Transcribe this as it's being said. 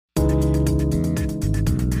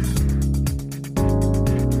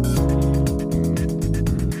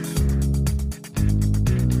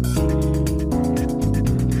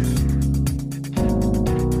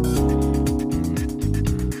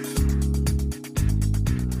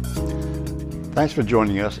Thanks for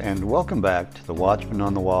joining us and welcome back to the Watchman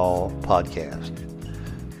on the Wall podcast.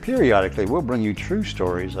 Periodically, we'll bring you true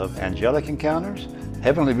stories of angelic encounters,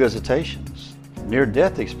 heavenly visitations,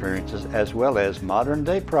 near-death experiences, as well as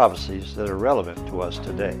modern-day prophecies that are relevant to us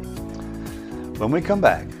today. When we come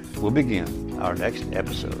back, we'll begin our next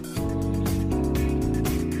episode.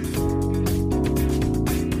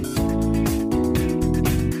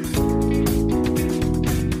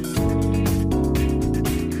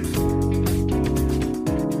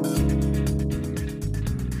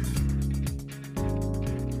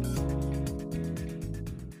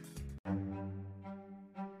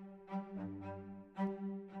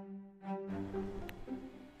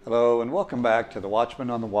 Hello and welcome back to the Watchman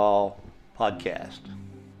on the Wall podcast.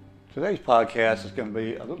 Today's podcast is going to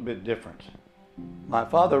be a little bit different. My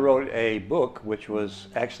father wrote a book which was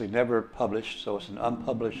actually never published, so it's an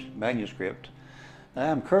unpublished manuscript. And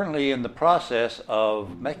I'm currently in the process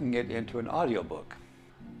of making it into an audiobook.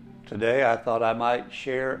 Today I thought I might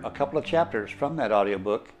share a couple of chapters from that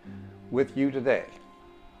audiobook with you today.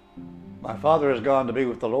 My father has gone to be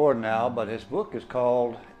with the Lord now, but his book is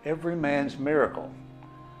called Every Man's Miracle.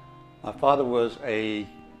 My father was a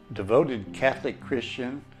devoted Catholic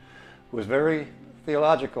Christian who was very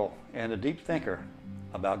theological and a deep thinker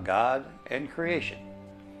about God and creation.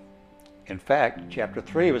 In fact, chapter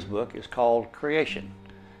 3 of his book is called Creation,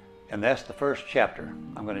 and that's the first chapter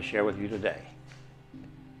I'm going to share with you today.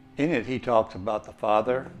 In it, he talks about the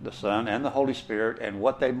Father, the Son, and the Holy Spirit and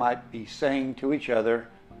what they might be saying to each other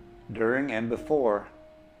during and before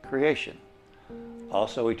creation.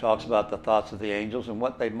 Also, he talks about the thoughts of the angels and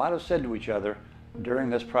what they might have said to each other during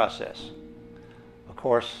this process. Of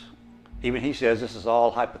course, even he says this is all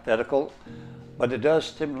hypothetical, but it does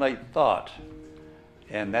stimulate thought,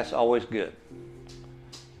 and that's always good.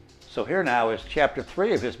 So here now is chapter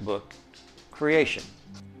 3 of his book, Creation,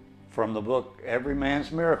 from the book Every Man's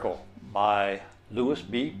Miracle by Louis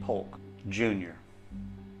B. Polk, Jr.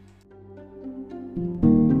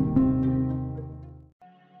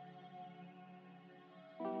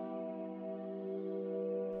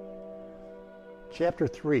 Chapter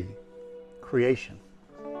 3, Creation.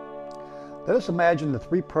 Let us imagine the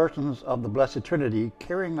three persons of the Blessed Trinity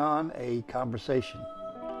carrying on a conversation.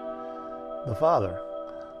 The Father,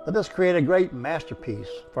 let us create a great masterpiece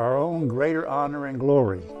for our own greater honor and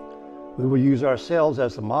glory. We will use ourselves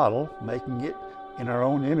as the model, making it in our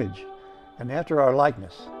own image and after our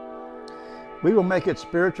likeness. We will make it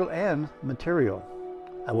spiritual and material.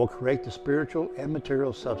 I will create the spiritual and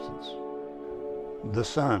material substance. The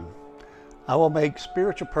Son, I will make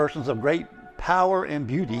spiritual persons of great power and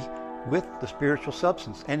beauty with the spiritual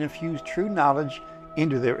substance and infuse true knowledge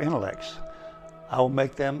into their intellects. I will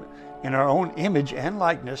make them in our own image and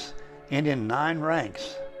likeness and in 9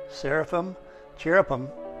 ranks: seraphim, cherubim,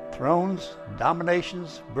 thrones,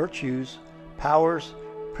 dominations, virtues, powers,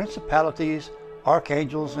 principalities,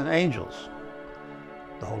 archangels, and angels.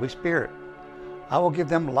 The Holy Spirit, I will give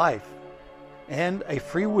them life and a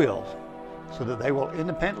free will, so that they will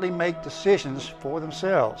independently make decisions for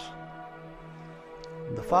themselves.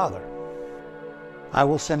 The Father, I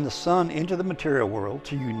will send the Son into the material world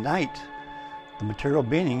to unite the material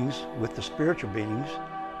beings with the spiritual beings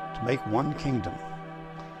to make one kingdom.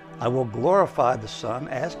 I will glorify the Son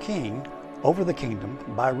as King over the kingdom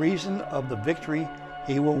by reason of the victory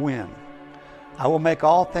he will win. I will make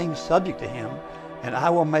all things subject to him, and I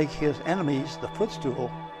will make his enemies the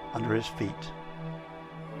footstool under his feet.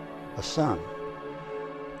 The Son,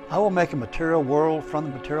 I will make a material world from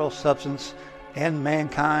the material substance and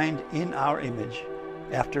mankind in our image,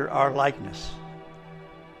 after our likeness.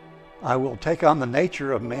 I will take on the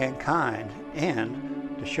nature of mankind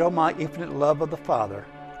and, to show my infinite love of the Father,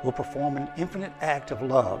 will perform an infinite act of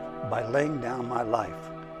love by laying down my life.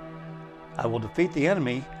 I will defeat the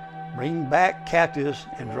enemy, bring back captives,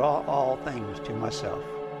 and draw all things to myself.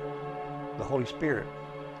 The Holy Spirit,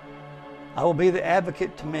 I will be the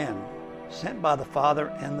advocate to men, sent by the Father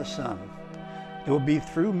and the Son. It will be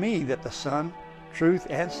through me that the Son, truth,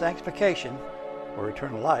 and sanctification, or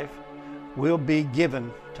eternal life, will be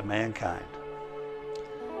given to mankind.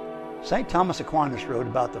 St. Thomas Aquinas wrote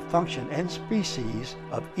about the function and species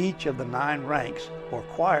of each of the 9 ranks or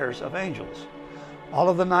choirs of angels. All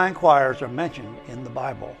of the 9 choirs are mentioned in the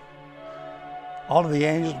Bible. All of the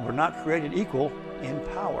angels were not created equal in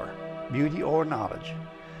power, beauty, or knowledge.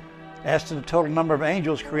 As to the total number of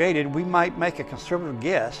angels created, we might make a conservative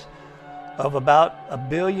guess of about 1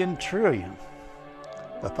 billion trillion.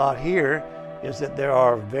 The thought here is that there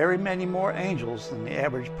are very many more angels than the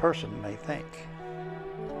average person may think.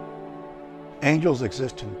 Angels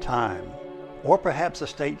exist in time, or perhaps a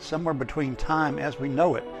state somewhere between time as we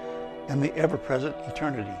know it and the ever-present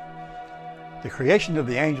eternity. The creation of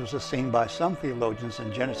the angels is seen by some theologians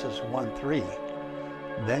in Genesis 1:3.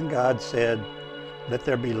 Then God said, "Let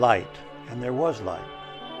there be light," and there was light.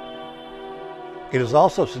 It is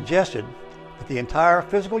also suggested that the entire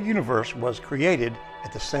physical universe was created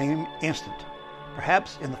at the same instant.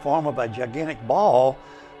 Perhaps in the form of a gigantic ball,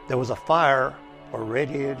 there was a fire or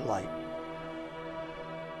radiated light.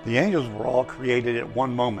 The angels were all created at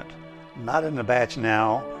one moment, not in a batch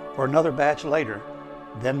now or another batch later,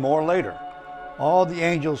 then more later. All the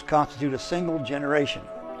angels constitute a single generation.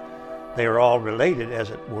 They are all related, as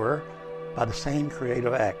it were, by the same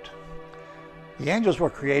creative act. The angels were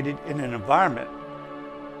created in an environment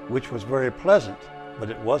which was very pleasant, but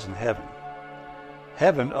it wasn't heaven.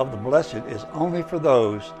 Heaven of the blessed is only for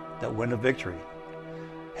those that win a victory.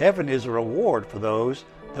 Heaven is a reward for those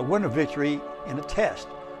that win a victory in a test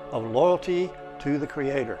of loyalty to the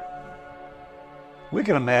Creator. We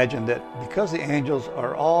can imagine that because the angels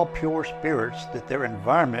are all pure spirits, that their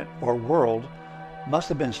environment or world must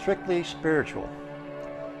have been strictly spiritual.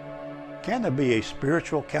 Can there be a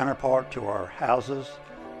spiritual counterpart to our houses,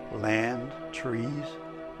 land, trees,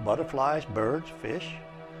 butterflies, birds, fish?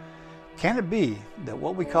 Can it be that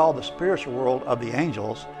what we call the spiritual world of the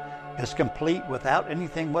angels is complete without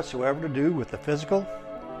anything whatsoever to do with the physical?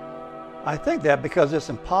 I think that because it's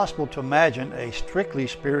impossible to imagine a strictly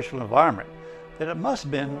spiritual environment, that it must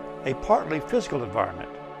have been a partly physical environment.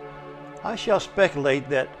 I shall speculate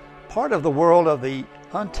that part of the world of the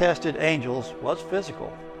untested angels was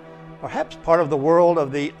physical. Perhaps part of the world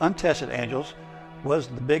of the untested angels was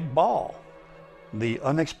the big ball, the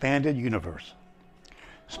unexpanded universe.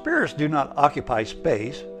 Spirits do not occupy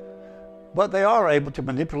space, but they are able to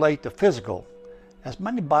manipulate the physical, as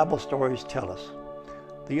many Bible stories tell us.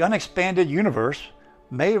 The unexpanded universe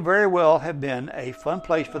may very well have been a fun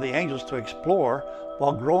place for the angels to explore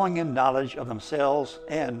while growing in knowledge of themselves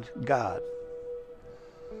and God.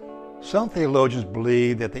 Some theologians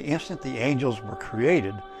believe that the instant the angels were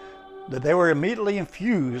created, that they were immediately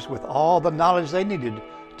infused with all the knowledge they needed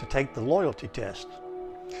to take the loyalty test.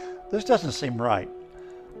 This doesn't seem right.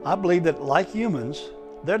 I believe that, like humans,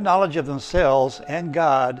 their knowledge of themselves and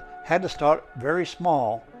God had to start very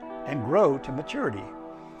small and grow to maturity.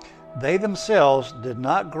 They themselves did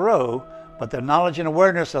not grow, but their knowledge and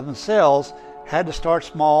awareness of themselves had to start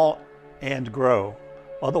small and grow.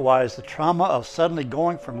 Otherwise, the trauma of suddenly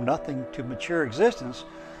going from nothing to mature existence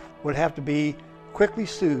would have to be quickly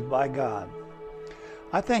soothed by God.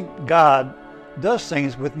 I think God does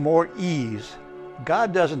things with more ease.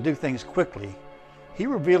 God doesn't do things quickly. He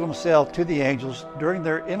revealed himself to the angels during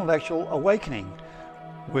their intellectual awakening,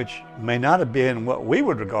 which may not have been what we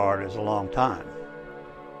would regard as a long time.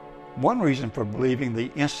 One reason for believing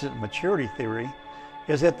the instant maturity theory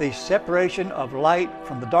is that the separation of light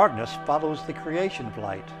from the darkness follows the creation of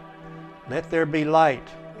light. Let there be light,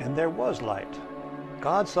 and there was light.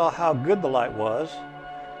 God saw how good the light was.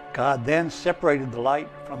 God then separated the light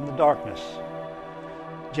from the darkness.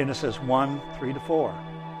 Genesis 1:3-4.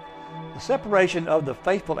 The separation of the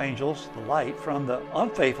faithful angels, the light, from the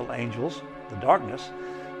unfaithful angels, the darkness,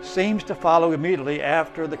 seems to follow immediately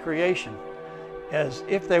after the creation, as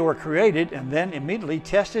if they were created and then immediately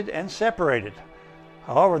tested and separated.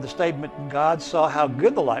 However, the statement, God saw how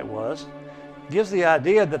good the light was, gives the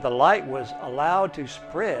idea that the light was allowed to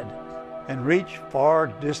spread and reach far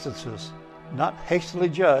distances, not hastily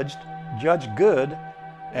judged good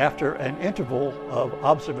after an interval of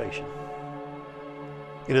observation.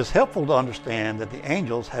 It is helpful to understand that the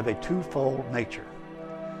angels have a twofold nature.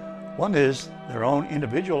 One is their own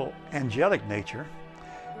individual angelic nature,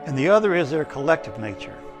 and the other is their collective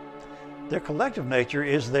nature. Their collective nature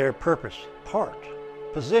is their purpose, part,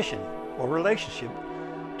 position, or relationship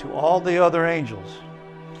to all the other angels.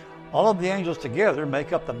 All of the angels together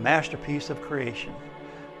make up the masterpiece of creation.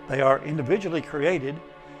 They are individually created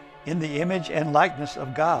in the image and likeness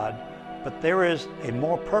of God, but there is a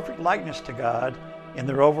more perfect likeness to God in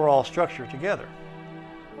their overall structure together.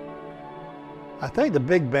 I think the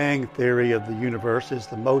Big Bang theory of the universe is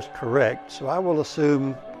the most correct, so I will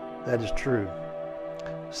assume that is true.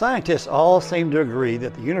 Scientists all seem to agree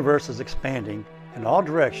that the universe is expanding in all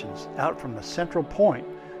directions out from the central point,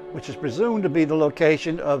 which is presumed to be the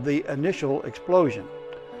location of the initial explosion.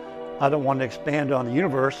 I don't want to expand on the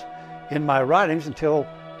universe in my writings until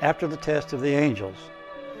after the test of the angels.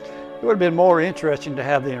 It would have been more interesting to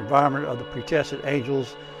have the environment of the pre-tested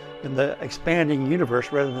angels in the expanding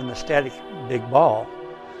universe rather than the static big ball.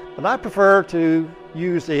 But I prefer to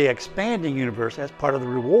use the expanding universe as part of the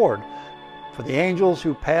reward for the angels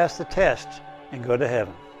who pass the test and go to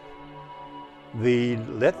heaven. The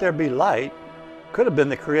let there be light could have been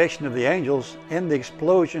the creation of the angels and the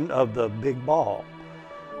explosion of the big ball.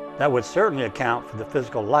 That would certainly account for the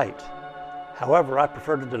physical light. However, I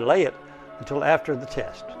prefer to delay it until after the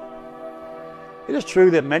test. It is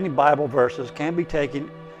true that many Bible verses can be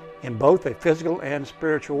taken in both a physical and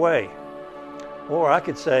spiritual way, or I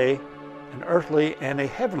could say an earthly and a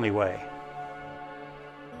heavenly way.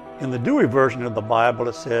 In the Dewey version of the Bible,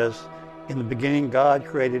 it says, "In the beginning God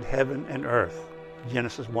created heaven and earth,"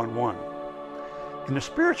 Genesis 1:1. In a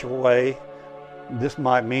spiritual way, this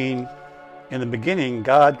might mean, in the beginning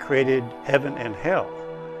God created heaven and hell.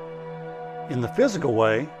 In the physical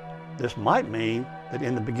way, this might mean that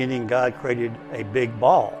in the beginning God created a big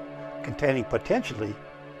ball containing potentially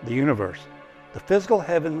the universe, the physical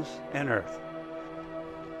heavens and earth.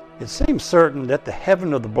 It seems certain that the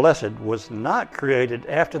heaven of the blessed was not created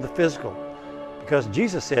after the physical, because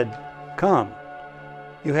Jesus said, "Come,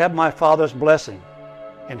 you have my Father's blessing.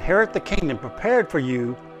 Inherit the kingdom prepared for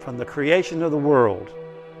you from the creation of the world."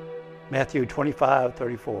 Matthew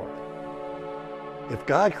 25:34. If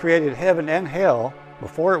God created heaven and hell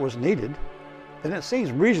before it was needed, then it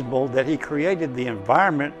seems reasonable that He created the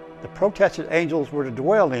environment the protested angels were to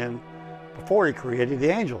dwell in before He created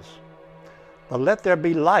the angels. The "let there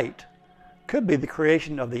be light" could be the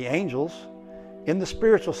creation of the angels in the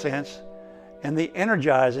spiritual sense and the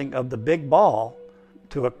energizing of the big ball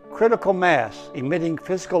to a critical mass emitting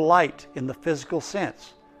physical light in the physical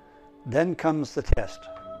sense. Then comes the test.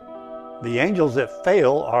 The angels that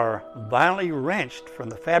fail are violently wrenched from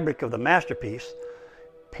the fabric of the masterpiece,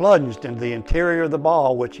 plunged into the interior of the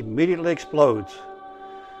ball, which immediately explodes.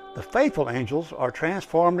 The faithful angels are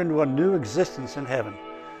transformed into a new existence in heaven,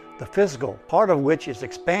 the physical part of which is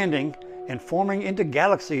expanding and forming into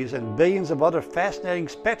galaxies and billions of other fascinating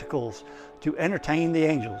spectacles to entertain the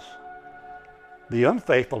angels. The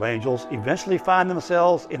unfaithful angels eventually find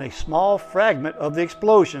themselves in a small fragment of the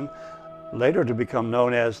explosion, later to become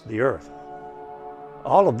known as the earth.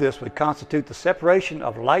 All of this would constitute the separation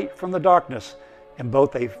of light from the darkness in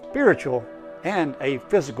both a spiritual and a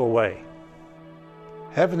physical way.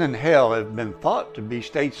 Heaven and hell have been thought to be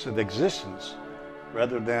states of existence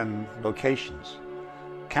rather than locations.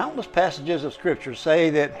 Countless passages of Scripture say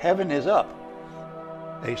that heaven is up.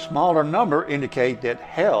 A smaller number indicate that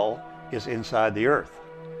hell is inside the earth.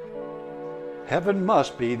 Heaven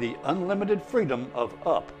must be the unlimited freedom of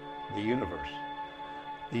up, the universe.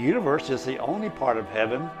 The universe is the only part of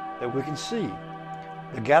heaven that we can see.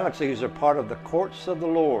 The galaxies are part of the courts of the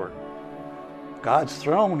Lord. God's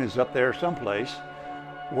throne is up there someplace.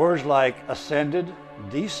 Words like ascended,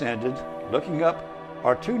 descended, looking up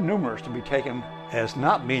are too numerous to be taken as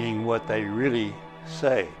not meaning what they really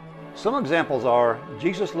say. Some examples are,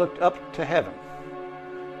 Jesus looked up to heaven,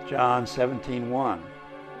 John 17:1.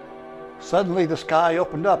 Suddenly the sky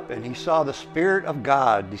opened up and he saw the Spirit of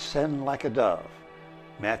God descend like a dove,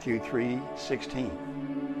 Matthew 3:16.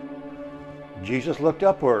 Jesus looked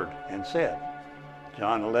upward and said,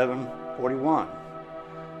 John 11:41.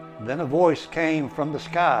 Then a voice came from the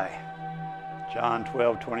sky, John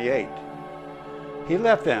 12:28. He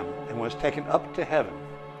left them and was taken up to heaven,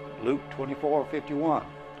 Luke 24:51.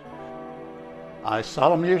 I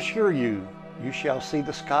solemnly assure you, you shall see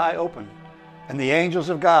the sky open, and the angels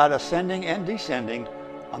of God ascending and descending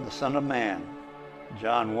on the Son of Man,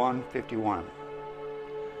 John 1:51.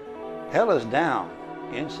 Hell is down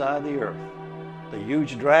inside the earth. The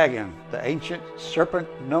huge dragon, the ancient serpent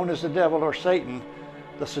known as the devil or Satan,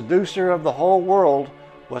 the seducer of the whole world,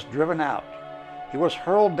 was driven out. He was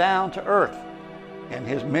hurled down to earth, and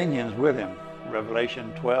his minions with him,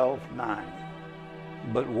 Revelation 12:9.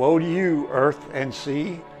 But woe to you, earth and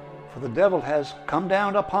sea, for the devil has come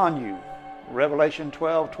down upon you, Revelation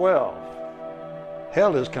 12:12.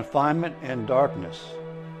 Hell is confinement and darkness.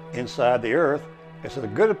 Inside the earth is as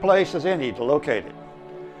good a place as any to locate it.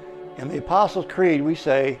 In the Apostles' Creed we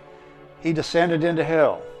say, he descended into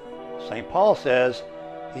hell. St. Paul says,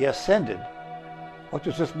 he ascended. What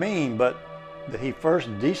does this mean but that he first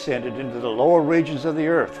descended into the lower regions of the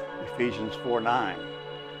earth, Ephesians 4:9.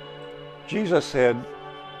 Jesus said,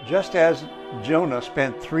 just as Jonah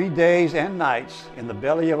spent 3 days and nights in the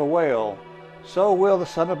belly of a whale, so will the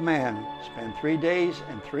Son of Man spend 3 days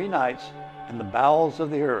and 3 nights in the bowels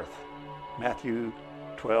of the earth, Matthew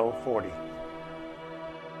 12:40.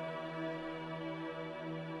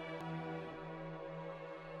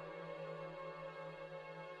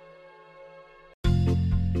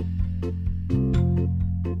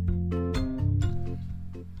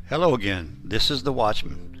 Hello again, this is The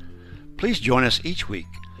Watchman. Please join us each week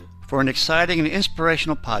for an exciting and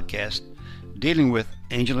inspirational podcast dealing with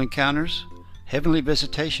angel encounters, heavenly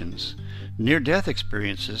visitations, near-death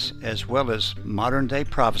experiences, as well as modern-day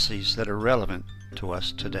prophecies that are relevant to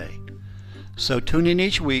us today. So tune in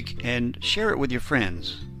each week and share it with your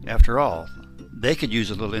friends. After all, they could use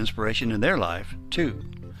a little inspiration in their life, too.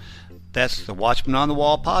 That's the Watchman on the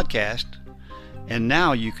Wall podcast, and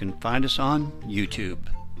now you can find us on YouTube.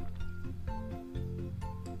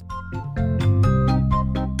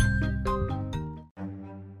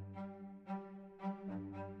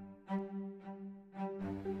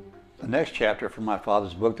 The next chapter from my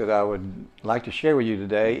father's book that I would like to share with you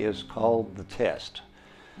today is called The Test.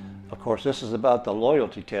 Of course, this is about the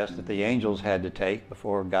loyalty test that the angels had to take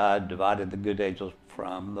before God divided the good angels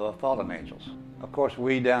from the fallen angels. Of course,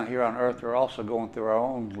 we down here on earth are also going through our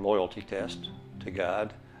own loyalty test to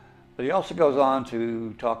God, but he also goes on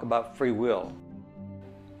to talk about free will.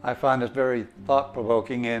 I find this very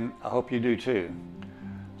thought-provoking, and I hope you do too.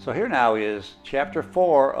 So here now is chapter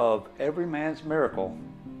 4 of Every Man's Miracle,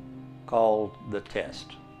 called The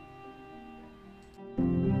Test.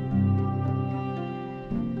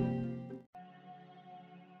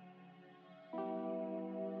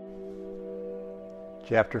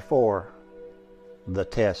 Chapter 4, The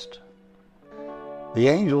Test. The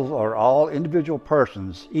angels are all individual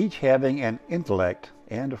persons, each having an intellect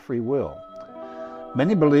and a free will.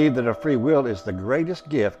 Many believe that a free will is the greatest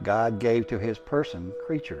gift God gave to his person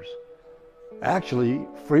creatures. Actually,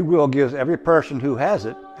 free will gives every person who has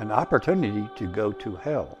it an opportunity to go to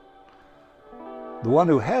hell. The one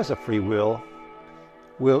who has a free will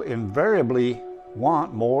invariably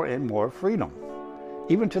want more and more freedom,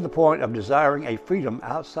 even to the point of desiring a freedom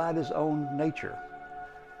outside his own nature.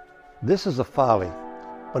 This is a folly,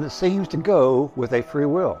 but it seems to go with a free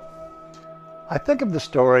will. I think of the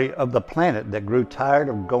story of the planet that grew tired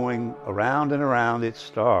of going around and around its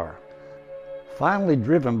star. Finally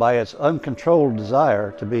driven by its uncontrolled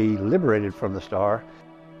desire to be liberated from the star,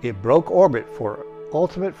 it broke orbit for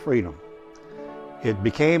ultimate freedom. It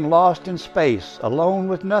became lost in space, alone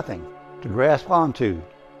with nothing to grasp onto,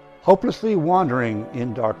 hopelessly wandering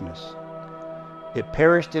in darkness. It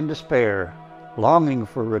perished in despair, longing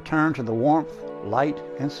for a return to the warmth, light,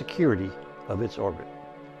 and security of its orbit.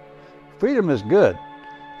 Freedom is good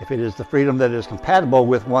if it is the freedom that is compatible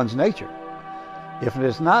with one's nature. If it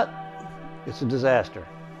is not, it's a disaster.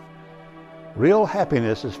 Real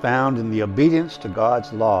happiness is found in the obedience to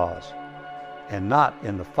God's laws and not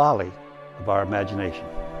in the folly of our imagination.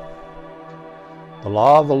 The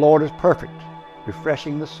law of the Lord is perfect,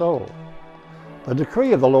 refreshing the soul. The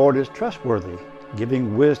decree of the Lord is trustworthy,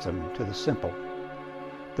 giving wisdom to the simple.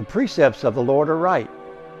 The precepts of the Lord are right,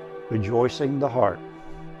 rejoicing the heart.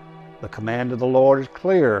 The command of the Lord is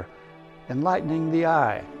clear, enlightening the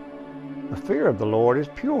eye. The fear of the Lord is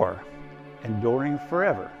pure, enduring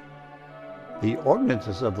forever. The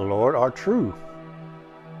ordinances of the Lord are true,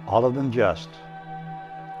 all of them just.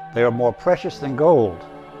 They are more precious than gold,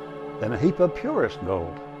 than a heap of purest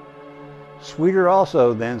gold. Sweeter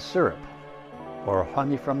also than syrup, or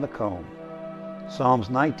honey from the comb. Psalms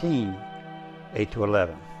 19,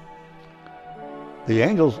 8-11. The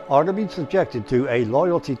angels are to be subjected to a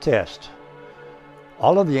loyalty test.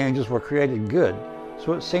 All of the angels were created good,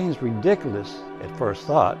 so it seems ridiculous at first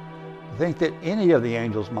thought to think that any of the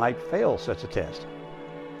angels might fail such a test.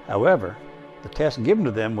 However, the test given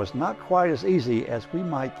to them was not quite as easy as we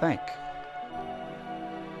might think.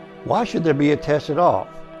 Why should there be a test at all?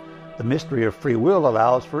 The mystery of free will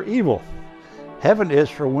allows for evil. Heaven is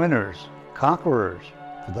for winners, conquerors,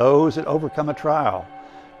 for those that overcome a trial,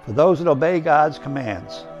 for those that obey God's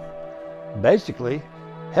commands. Basically,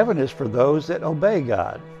 heaven is for those that obey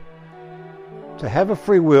God. To have a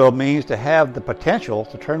free will means to have the potential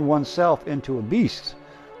to turn oneself into a beast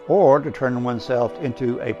or to turn oneself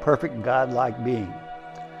into a perfect God-like being.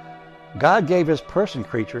 God gave his person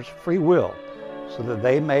creatures free will so that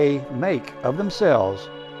they may make of themselves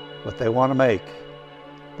what they want to make.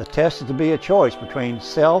 The test is to be a choice between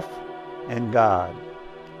self and God.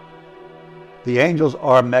 The angels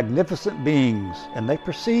are magnificent beings, and they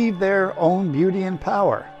perceive their own beauty and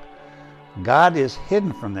power. God is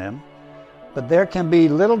hidden from them, but there can be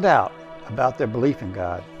little doubt about their belief in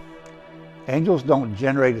God. Angels don't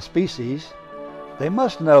generate a species. They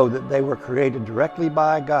must know that they were created directly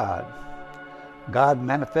by God. God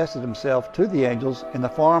manifested himself to the angels in a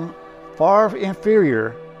form far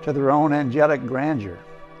inferior to their own angelic grandeur.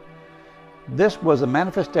 This was a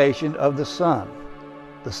manifestation of the Son,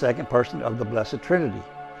 the second person of the Blessed Trinity,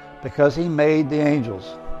 because he made the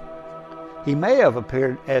angels. He may have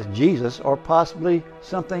appeared as Jesus, or possibly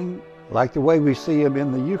something like the way we see him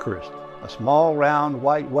in the Eucharist, a small round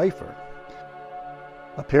white wafer.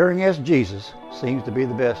 Appearing as Jesus seems to be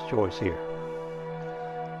the best choice here.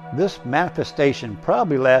 This manifestation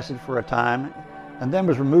probably lasted for a time and then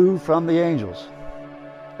was removed from the angels.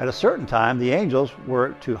 At a certain time, the angels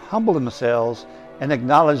were to humble themselves and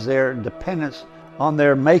acknowledge their dependence on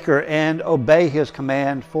their Maker and obey His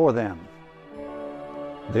command for them.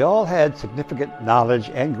 They all had significant knowledge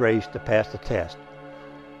and grace to pass the test,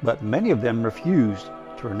 but many of them refused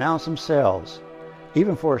to renounce themselves,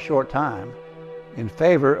 even for a short time, in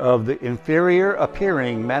favor of the inferior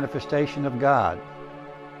appearing manifestation of God.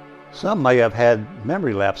 Some may have had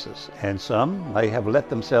memory lapses, and some may have let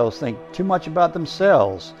themselves think too much about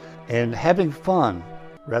themselves and having fun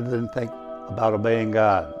rather than think about obeying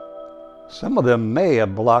God. Some of them may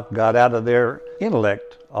have blocked God out of their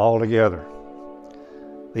intellect altogether.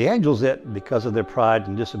 The angels that, because of their pride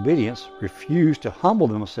and disobedience, refused to humble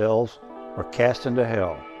themselves were cast into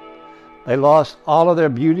hell. They lost all of their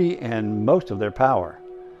beauty and most of their power.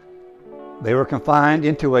 They were confined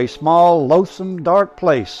into a small, loathsome, dark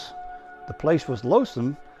place. The place was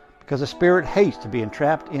loathsome because the spirit hates to be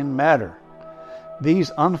entrapped in matter.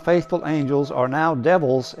 These unfaithful angels are now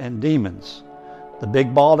devils and demons. The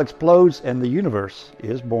big ball explodes and the universe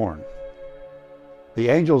is born. The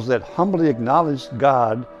angels that humbly acknowledged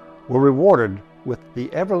God were rewarded with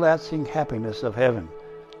the everlasting happiness of heaven,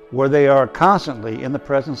 where they are constantly in the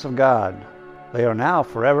presence of God. They are now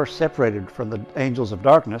forever separated from the angels of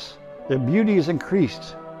darkness. Their beauty is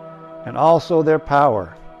increased, and also their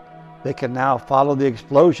power. They can now follow the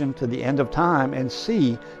explosion to the end of time and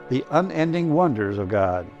see the unending wonders of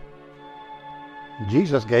God.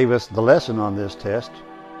 Jesus gave us the lesson on this test.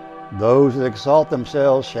 Those that exalt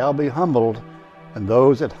themselves shall be humbled, and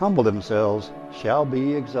those that humble themselves shall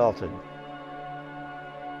be exalted.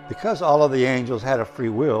 Because all of the angels had a free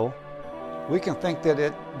will, we can think that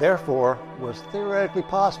it therefore was theoretically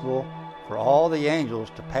possible for all the angels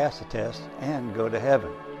to pass the test and go to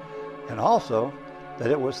heaven, and also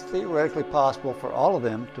that it was theoretically possible for all of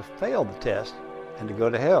them to fail the test and to go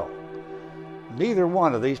to hell. Neither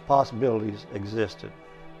one of these possibilities existed.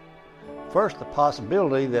 First, the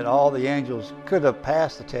possibility that all the angels could have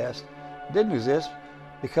passed the test didn't exist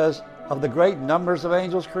because of the great numbers of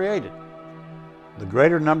angels created. The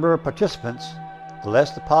greater number of participants, the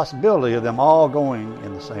less the possibility of them all going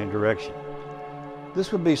in the same direction.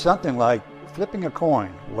 This would be something like flipping a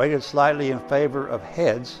coin, weighted slightly in favor of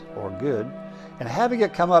heads, or good, and having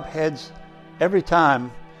it come up heads every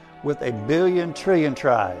time with a billion trillion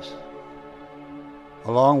tries.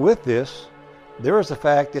 Along with this, there is the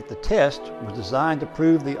fact that the test was designed to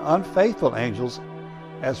prove the unfaithful angels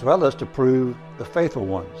as well as to prove the faithful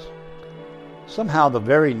ones. Somehow the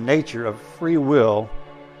very nature of free will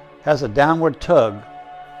has a downward tug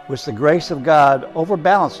which the grace of God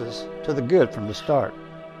overbalances to the good from the start.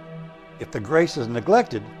 If the grace is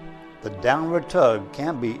neglected, the downward tug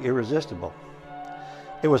can be irresistible.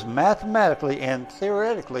 It was mathematically and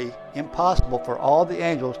theoretically impossible for all the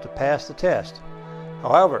angels to pass the test.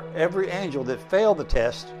 However, every angel that failed the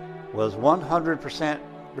test was 100%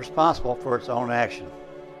 responsible for its own action.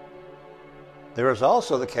 There is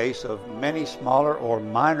also the case of many smaller or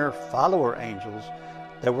minor follower angels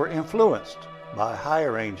that were influenced by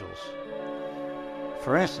higher angels.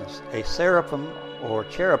 For instance, a seraphim or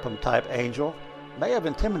cherubim type angel may have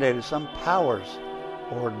intimidated some powers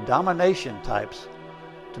or domination types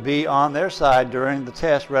to be on their side during the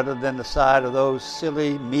test rather than the side of those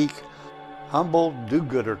silly, meek, humble,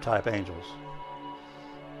 do-gooder type angels.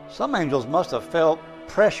 Some angels must have felt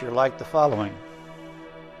pressure like the following.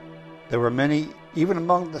 There were many, even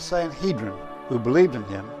among the Sanhedrin, who believed in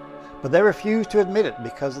him, but they refused to admit it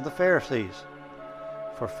because of the Pharisees,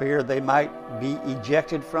 for fear they might be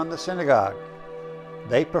ejected from the synagogue.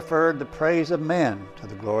 They preferred the praise of men to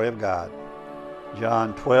the glory of God.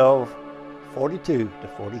 John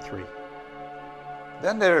 12:42-43.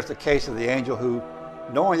 Then there is the case of the angel who,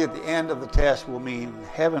 knowing that the end of the test will mean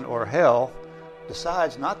heaven or hell,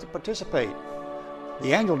 decides not to participate.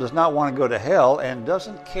 The angel does not want to go to hell and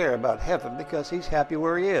doesn't care about heaven because he's happy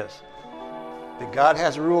where he is. But God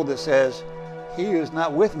has a rule that says, "He who is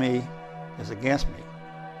not with me is against me."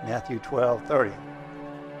 Matthew 12:30.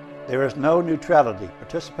 There is no neutrality.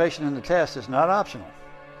 Participation in the test is not optional.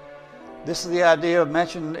 This is the idea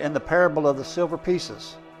mentioned in the parable of the silver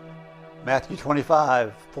pieces, Matthew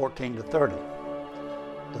 25:14-30.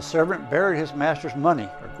 The servant buried his master's money,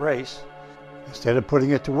 or grace, instead of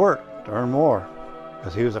putting it to work to earn more,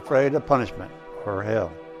 because he was afraid of punishment, or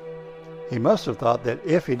hell. He must have thought that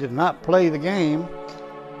if he did not play the game,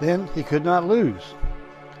 then he could not lose.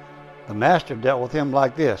 The master dealt with him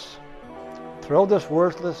like this: throw this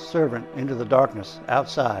worthless servant into the darkness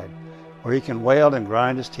outside, where he can wail and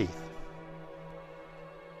grind his teeth.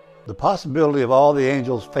 The possibility of all the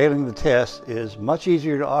angels failing the test is much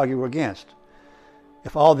easier to argue against.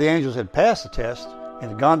 If all the angels had passed the test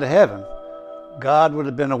and had gone to heaven, God would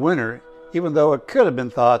have been a winner, even though it could have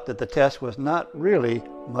been thought that the test was not really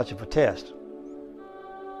much of a test.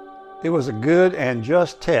 It was a good and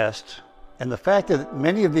just test, and the fact that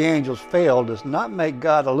many of the angels failed does not make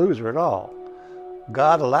God a loser at all.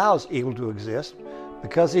 God allows evil to exist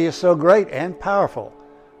because He is so great and powerful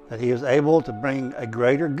that He is able to bring a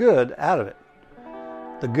greater good out of it.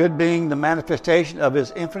 The good being the manifestation of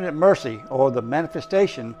His infinite mercy, or the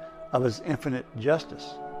manifestation of His infinite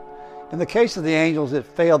justice. In the case of the angels that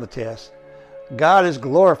failed the test, God is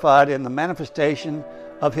glorified in the manifestation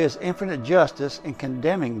of His infinite justice in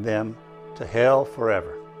condemning them to hell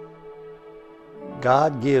forever.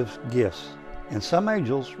 God gives gifts, and some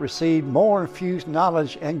angels receive more infused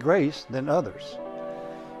knowledge and grace than others.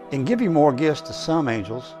 In giving more gifts to some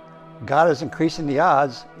angels, God is increasing the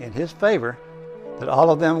odds in His favor that all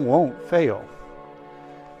of them won't fail.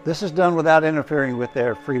 This is done without interfering with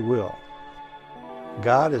their free will.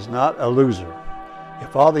 God is not a loser.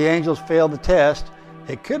 If all the angels failed the test,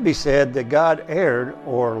 it could be said that God erred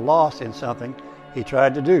or lost in something He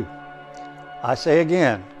tried to do. I say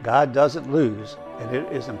again, God doesn't lose, and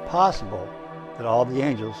it is impossible that all the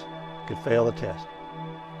angels could fail the test.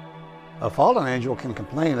 A fallen angel can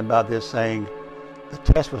complain about this, saying, "The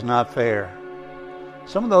test was not fair."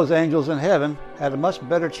 Some of those angels in heaven had a much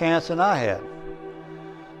better chance than I had.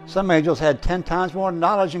 Some angels had 10 times more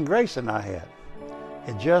knowledge and grace than I had.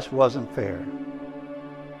 It just wasn't fair.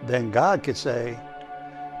 Then God could say,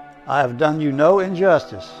 "I have done you no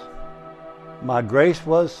injustice. My grace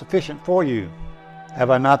was sufficient for you. Have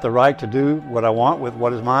I not the right to do what I want with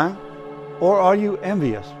what is mine? Or are you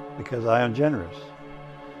envious because I am generous?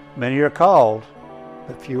 Many are called,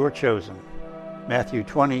 but few are chosen." Matthew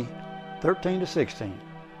 20:13-16.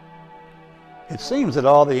 It seems that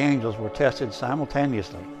all the angels were tested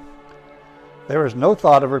simultaneously. There was no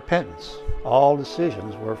thought of repentance. All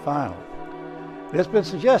decisions were final. It has been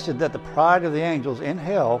suggested that the pride of the angels in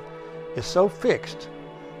hell is so fixed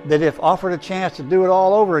that if offered a chance to do it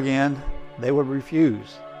all over again, they would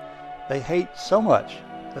refuse. They hate so much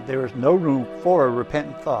that there is no room for a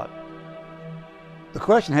repentant thought. The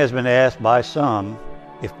question has been asked by some,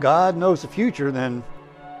 if God knows the future, then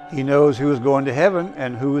He knows who is going to heaven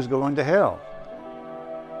and who is going to hell.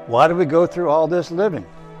 Why do we go through all this living?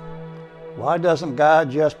 Why doesn't God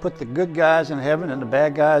just put the good guys in heaven and the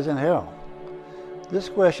bad guys in hell? This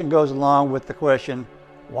question goes along with the question,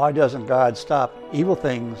 why doesn't God stop evil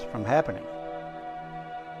things from happening?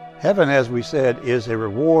 Heaven, as we said, is a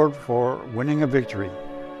reward for winning a victory.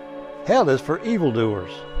 Hell is for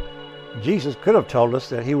evildoers. Jesus could have told us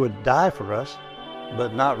that He would die for us,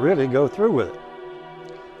 but not really go through with it.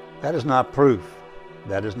 That is not proof.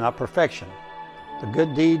 That is not perfection. The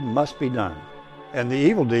good deed must be done, and the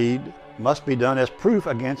evil deed must be done as proof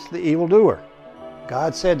against the evildoer.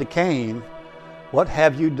 God said to Cain, "What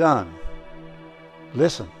have you done?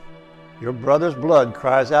 Listen, your brother's blood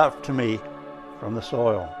cries out to me from the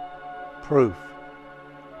soil." Proof.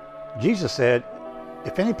 Jesus said,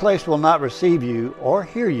 "If any place will not receive you or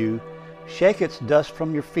hear you, shake its dust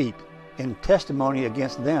from your feet in testimony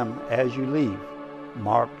against them as you leave."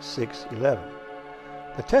 Mark 6:11.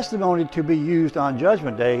 The testimony to be used on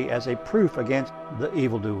Judgment Day as a proof against the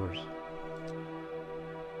evildoers.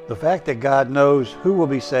 The fact that God knows who will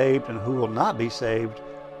be saved and who will not be saved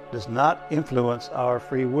does not influence our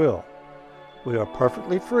free will. We are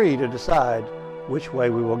perfectly free to decide which way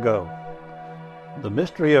we will go. The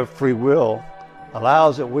mystery of free will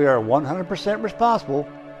allows that we are 100% responsible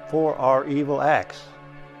for our evil acts.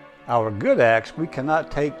 Our good acts we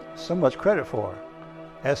cannot take so much credit for.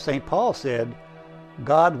 As St. Paul said,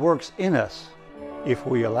 God works in us if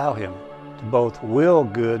we allow Him to both will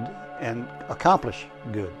good and accomplish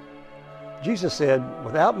good. Jesus said,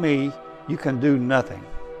 "Without me, you can do nothing."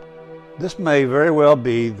 This may very well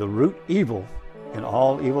be the root evil in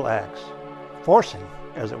all evil acts, forcing,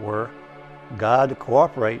 as it were, God to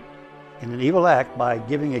cooperate in an evil act by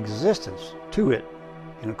giving existence to it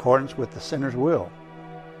in accordance with the sinner's will.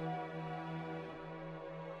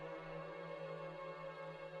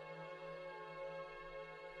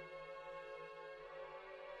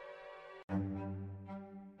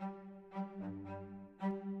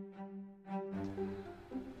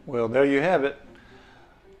 Well, there you have it.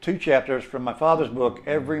 2 chapters from my father's book,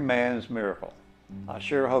 Every Man's Miracle. I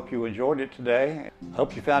sure hope you enjoyed it today. I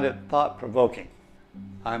hope you found it thought-provoking.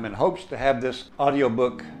 I'm in hopes to have this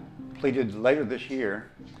audiobook completed later this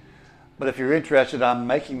year. But if you're interested, I'm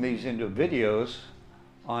making these into videos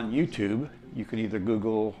on YouTube. You can either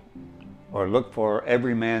Google or look for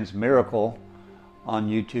Every Man's Miracle on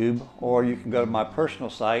YouTube, or you can go to my personal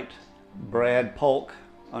site, Brad Polk,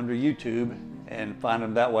 under YouTube, and find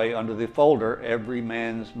them that way under the folder Every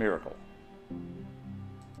Man's Miracle.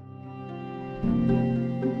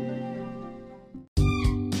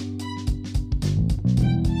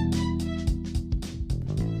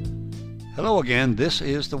 Hello again, this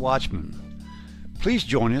is The Watchman. Please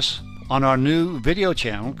join us on our new video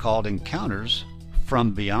channel called Encounters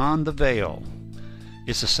from Beyond the Veil.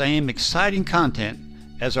 It's the same exciting content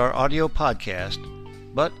as our audio podcast,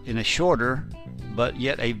 but in a shorter, but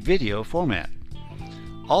yet a video format.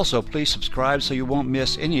 Also, please subscribe so you won't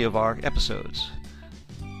miss any of our episodes.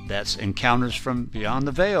 That's Encounters from Beyond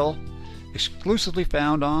the Veil, exclusively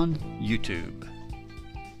found on YouTube.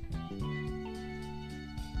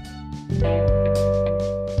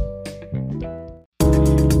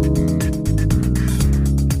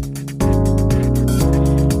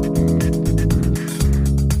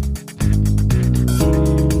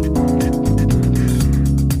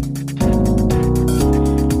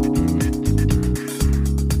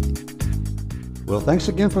 Well, thanks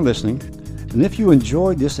again for listening, and if you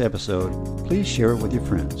enjoyed this episode, please share it with your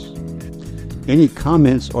friends. Any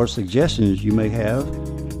comments or suggestions you may have,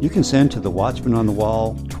 you can send to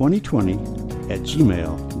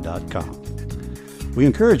thewatchmanonthewall2020@gmail.com. We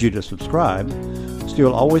encourage you to subscribe so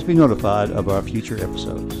you'll always be notified of our future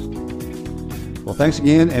episodes. Well, thanks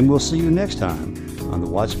again, and we'll see you next time on the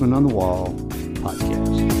Watchman on the Wall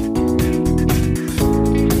podcast.